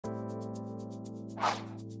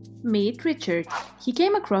Meet Richard. He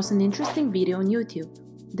came across an interesting video on YouTube.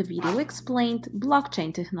 The video explained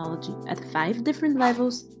blockchain technology at 5 different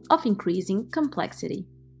levels of increasing complexity.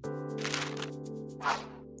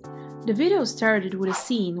 The video started with a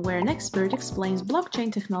scene where an expert explains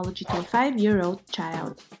blockchain technology to a 5-year-old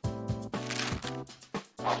child.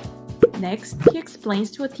 Next, he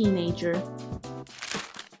explains to a teenager,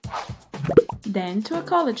 then to a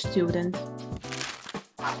college student,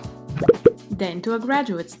 then to a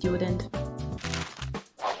graduate student,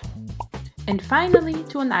 and finally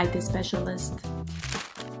to an IT specialist.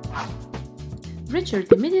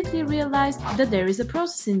 Richard immediately realized that there is a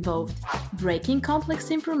process involved, breaking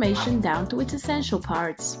complex information down to its essential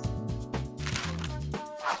parts.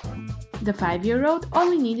 The 5-year-old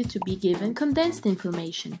only needed to be given condensed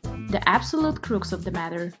information, the absolute crux of the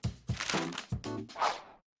matter.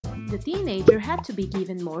 The teenager had to be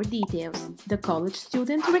given more details, the college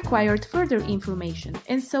student required further information,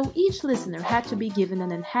 and so each listener had to be given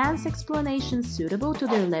an enhanced explanation suitable to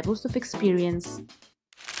their levels of experience.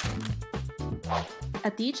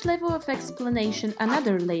 At each level of explanation,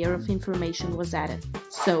 another layer of information was added.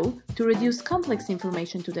 So, to reduce complex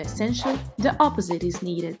information to the essential, the opposite is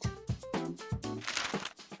needed.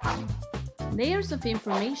 Layers of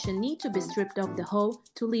information need to be stripped off the whole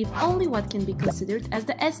to leave only what can be considered as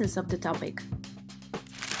the essence of the topic.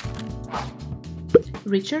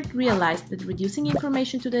 Richard realized that reducing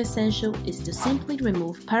information to the essential is to simply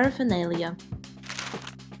remove paraphernalia.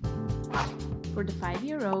 For the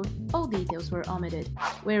 5-year-old, all details were omitted,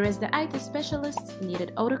 whereas the IT specialists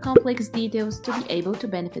needed other complex details to be able to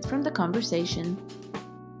benefit from the conversation.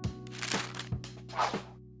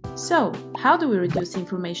 So, how do we reduce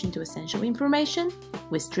information to essential information?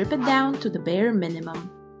 We strip it down to the bare minimum.